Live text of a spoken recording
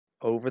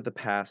Over the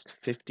past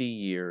 50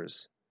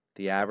 years,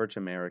 the average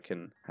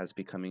American has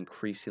become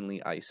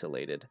increasingly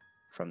isolated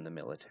from the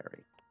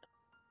military.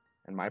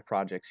 And my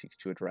project seeks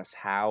to address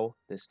how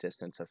this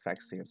distance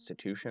affects the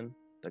institution,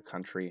 the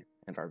country,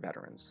 and our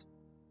veterans.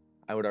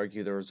 I would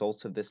argue the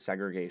results of this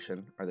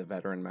segregation are the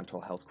veteran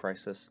mental health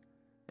crisis,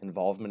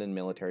 involvement in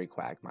military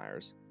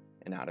quagmires,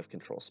 and out of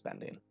control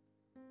spending.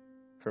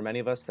 For many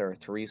of us, there are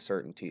three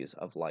certainties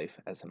of life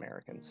as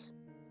Americans: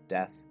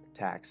 death,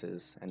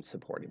 taxes, and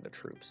supporting the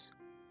troops.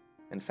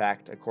 In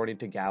fact, according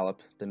to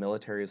Gallup, the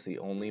military is the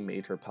only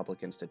major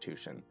public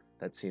institution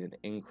that's seen an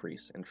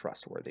increase in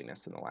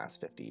trustworthiness in the last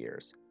 50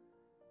 years.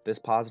 This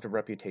positive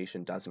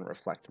reputation doesn't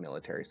reflect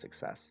military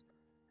success.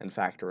 In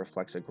fact, it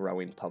reflects a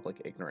growing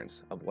public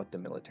ignorance of what the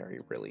military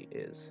really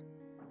is.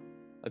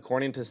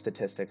 According to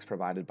statistics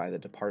provided by the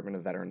Department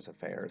of Veterans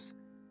Affairs,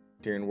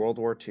 during World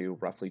War II,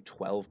 roughly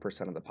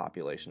 12% of the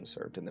population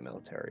served in the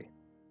military.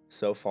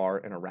 So far,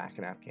 in Iraq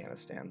and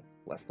Afghanistan,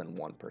 less than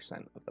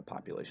 1% of the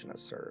population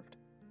has served.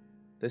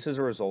 This is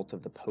a result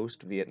of the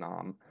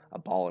post-Vietnam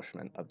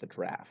abolishment of the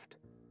draft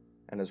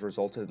and has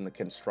resulted in the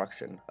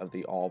construction of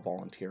the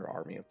all-volunteer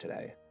Army of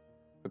today.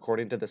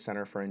 According to the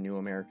Center for a New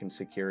American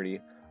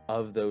Security,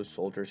 of those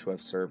soldiers who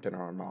have served in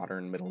our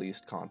modern Middle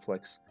East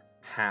conflicts,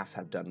 half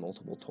have done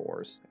multiple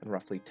tours, and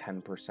roughly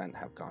 10%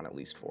 have gone at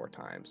least 4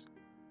 times.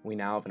 We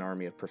now have an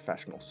army of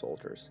professional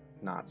soldiers,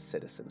 not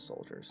citizen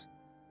soldiers.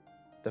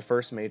 The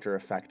first major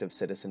effect of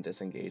citizen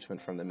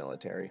disengagement from the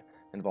military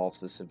involves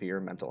the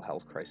severe mental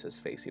health crisis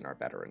facing our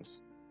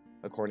veterans.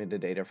 According to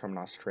data from an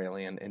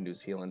Australian and New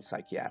Zealand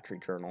psychiatry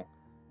journal,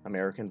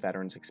 American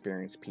veterans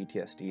experience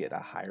PTSD at a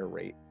higher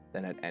rate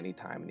than at any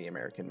time in the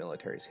American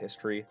military's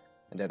history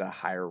and at a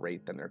higher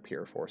rate than their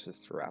peer forces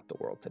throughout the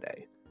world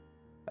today.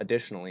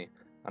 Additionally,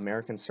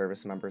 American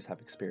service members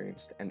have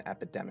experienced an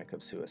epidemic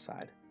of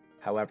suicide.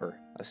 However,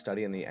 a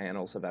study in the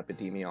Annals of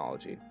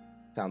Epidemiology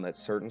found that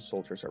certain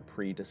soldiers are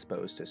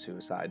predisposed to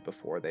suicide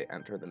before they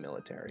enter the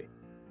military.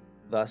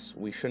 Thus,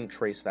 we shouldn't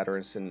trace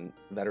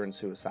veteran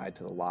suicide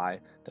to the lie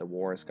that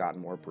war has gotten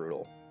more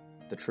brutal.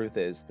 The truth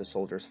is, the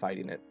soldiers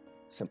fighting it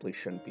simply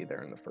shouldn't be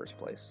there in the first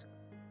place.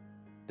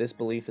 This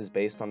belief is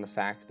based on the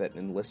fact that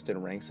enlisted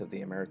ranks of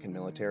the American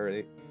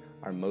military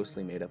are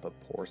mostly made up of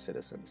poor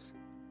citizens.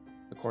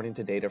 According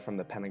to data from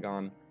the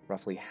Pentagon,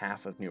 roughly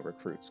half of new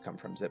recruits come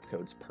from zip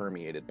codes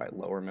permeated by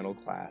lower middle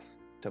class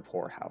to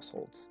poor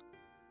households.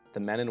 The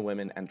men and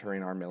women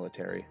entering our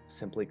military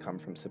simply come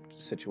from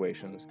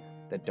situations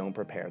that don't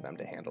prepare them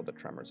to handle the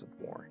tremors of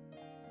war.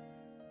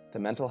 The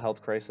mental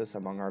health crisis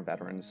among our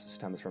veterans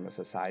stems from a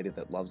society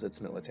that loves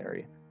its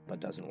military but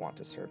doesn't want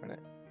to serve in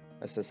it.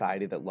 A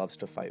society that loves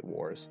to fight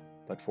wars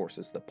but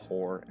forces the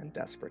poor and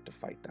desperate to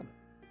fight them.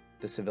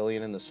 The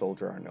civilian and the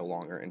soldier are no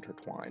longer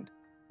intertwined,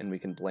 and we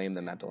can blame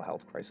the mental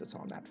health crisis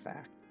on that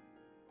fact.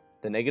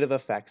 The negative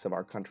effects of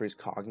our country's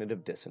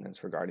cognitive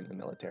dissonance regarding the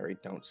military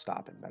don't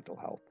stop at mental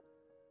health.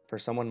 For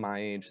someone my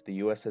age, the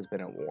US has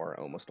been at war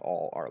almost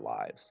all our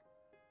lives.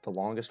 The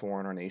longest war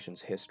in our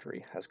nation's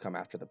history has come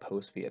after the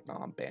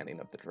post-Vietnam banning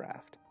of the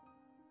draft.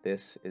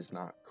 This is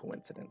not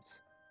coincidence.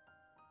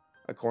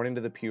 According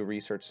to the Pew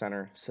Research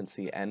Center, since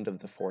the end of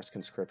the forced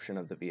conscription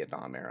of the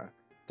Vietnam era,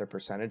 the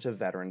percentage of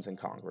veterans in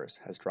Congress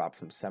has dropped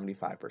from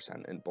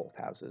 75% in both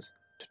houses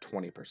to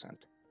 20%.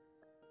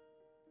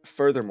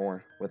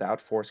 Furthermore, without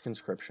forced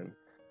conscription,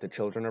 the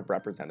children of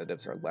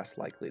representatives are less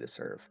likely to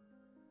serve.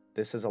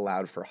 This has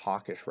allowed for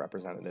hawkish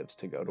representatives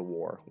to go to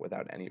war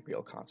without any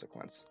real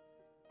consequence.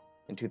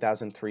 In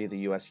 2003, the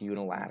US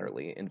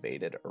unilaterally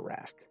invaded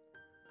Iraq.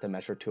 The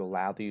measure to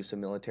allow the use of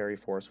military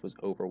force was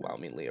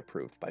overwhelmingly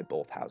approved by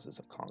both houses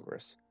of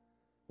Congress.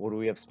 Would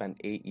we have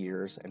spent 8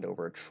 years and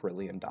over $1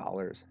 trillion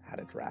had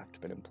a draft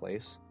been in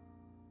place?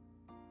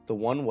 The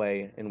one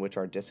way in which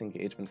our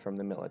disengagement from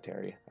the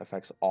military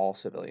affects all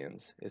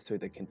civilians is through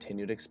the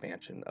continued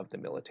expansion of the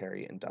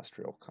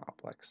military-industrial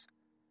complex.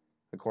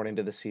 According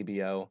to the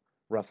CBO,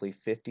 roughly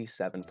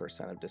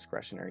 57% of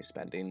discretionary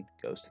spending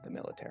goes to the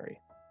military.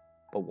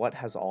 But what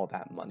has all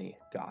that money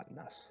gotten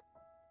us?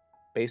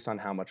 Based on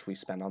how much we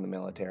spend on the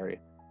military,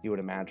 you would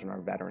imagine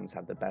our veterans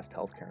have the best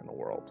healthcare in the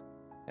world.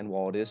 And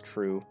while it is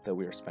true that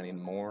we are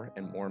spending more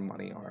and more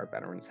money on our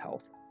veterans'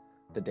 health,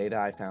 the data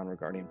I found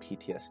regarding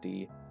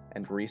PTSD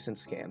and recent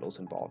scandals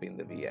involving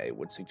the VA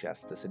would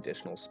suggest this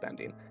additional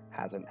spending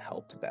hasn't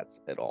helped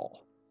vets at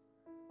all.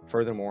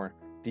 Furthermore,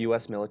 the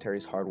US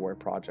military's hardware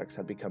projects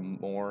have become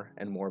more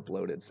and more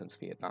bloated since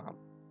Vietnam.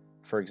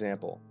 For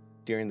example,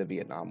 during the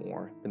Vietnam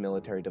War, the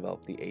military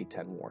developed the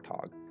A-10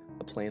 Warthog,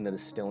 a plane that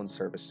is still in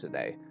service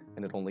today,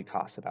 and it only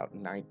costs about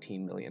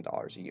 $19 million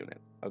a unit,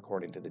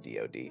 according to the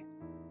DoD.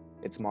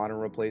 Its modern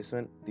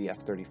replacement, the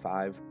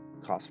F-35,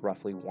 costs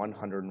roughly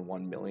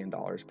 $101 million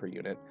per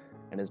unit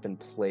and has been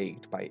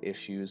plagued by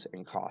issues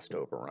and cost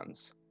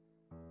overruns.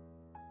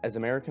 As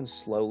Americans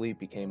slowly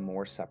became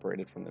more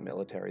separated from the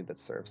military that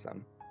serves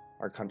them,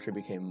 our country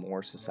became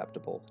more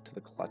susceptible to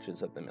the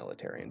clutches of the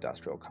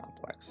military-industrial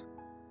complex.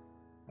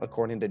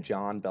 According to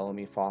John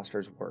Bellamy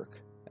Foster's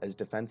work, as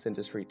defense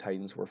industry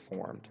titans were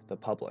formed, the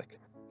public,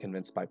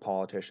 convinced by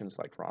politicians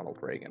like Ronald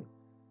Reagan,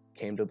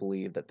 came to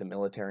believe that the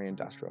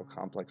military-industrial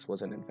complex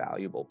was an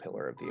invaluable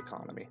pillar of the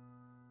economy.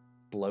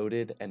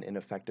 Bloated and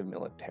ineffective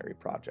military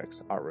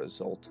projects are a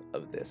result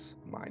of this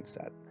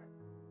mindset.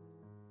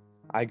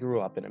 I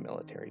grew up in a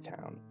military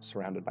town,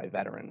 surrounded by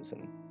veterans,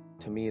 and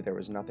to me there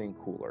was nothing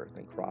cooler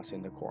than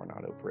crossing the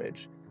Coronado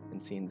Bridge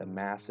and seeing the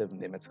massive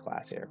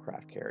Nimitz-class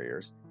aircraft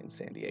carriers in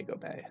San Diego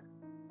Bay.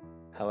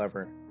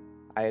 However,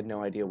 I had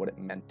no idea what it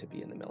meant to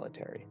be in the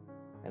military,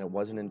 and it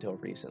wasn't until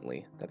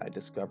recently that I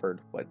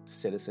discovered what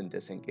citizen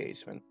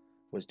disengagement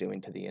was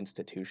doing to the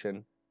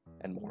institution,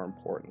 and more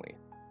importantly,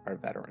 our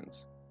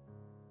veterans.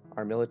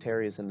 Our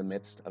military is in the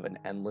midst of an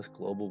endless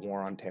global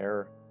war on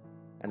terror,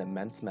 an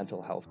immense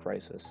mental health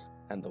crisis,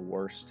 and the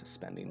worst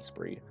spending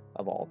spree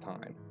of all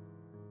time.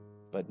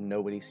 But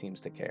nobody seems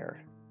to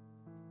care.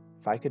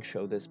 If I could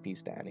show this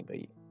piece to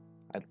anybody,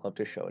 I'd love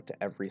to show it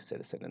to every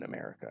citizen in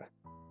America.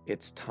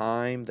 It's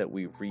time that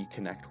we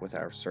reconnect with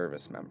our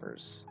service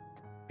members,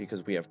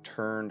 because we have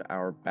turned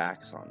our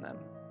backs on them,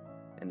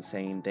 and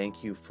saying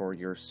thank you for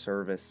your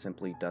service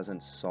simply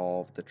doesn't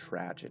solve the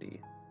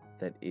tragedy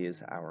that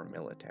is our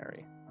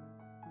military.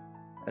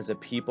 As a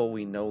people,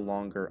 we no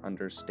longer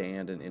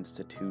understand an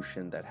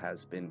institution that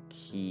has been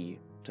key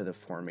to the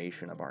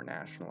formation of our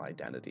national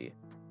identity,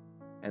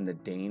 and the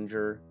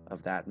danger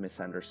of that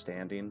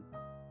misunderstanding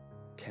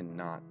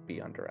cannot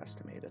be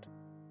underestimated.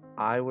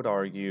 I would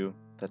argue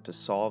that to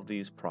solve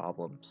these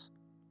problems,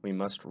 we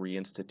must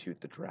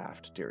reinstitute the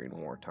draft during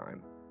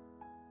wartime.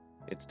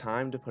 It's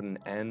time to put an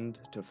end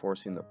to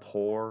forcing the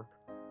poor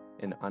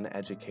and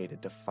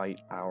uneducated to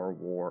fight our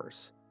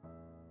wars.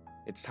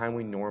 It's time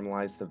we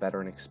normalize the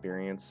veteran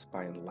experience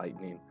by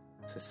enlightening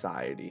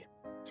society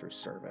through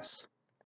service.